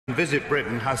Visit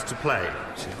Britain has to play.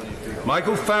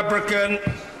 Michael Fabricant.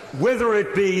 Whether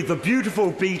it be the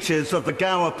beautiful beaches of the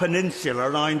Gower Peninsula,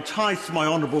 and I entice my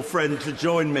honourable friend to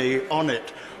join me on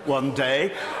it one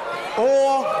day,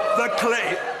 or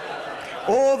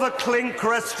the Clink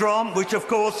restaurant, which of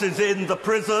course is in the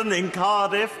prison in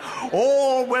Cardiff,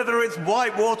 or whether it's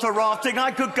whitewater rafting,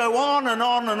 I could go on and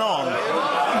on and on.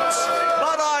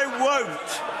 But I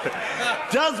won't.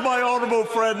 Does my honourable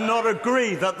friend not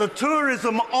agree that the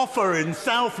tourism offer in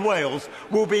South Wales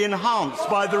will be enhanced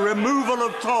by the removal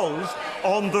of tolls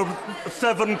on the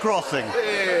Severn crossing?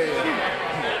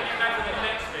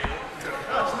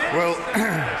 Well,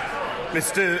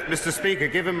 Mr. Speaker,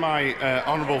 given my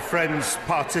honourable friend's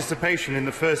participation in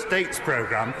the First Dates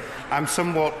programme, I'm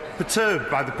somewhat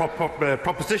perturbed by the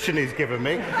proposition he's given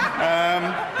me.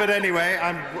 But anyway,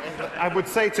 I would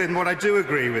say to him what I do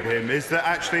agree with him is that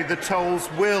actually the tolls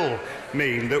will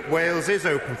mean that Wales is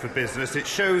open for business. It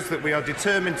shows that we are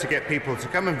determined to get people to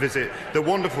come and visit the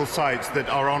wonderful sites that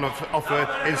are on offer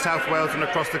in South Wales and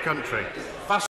across the country.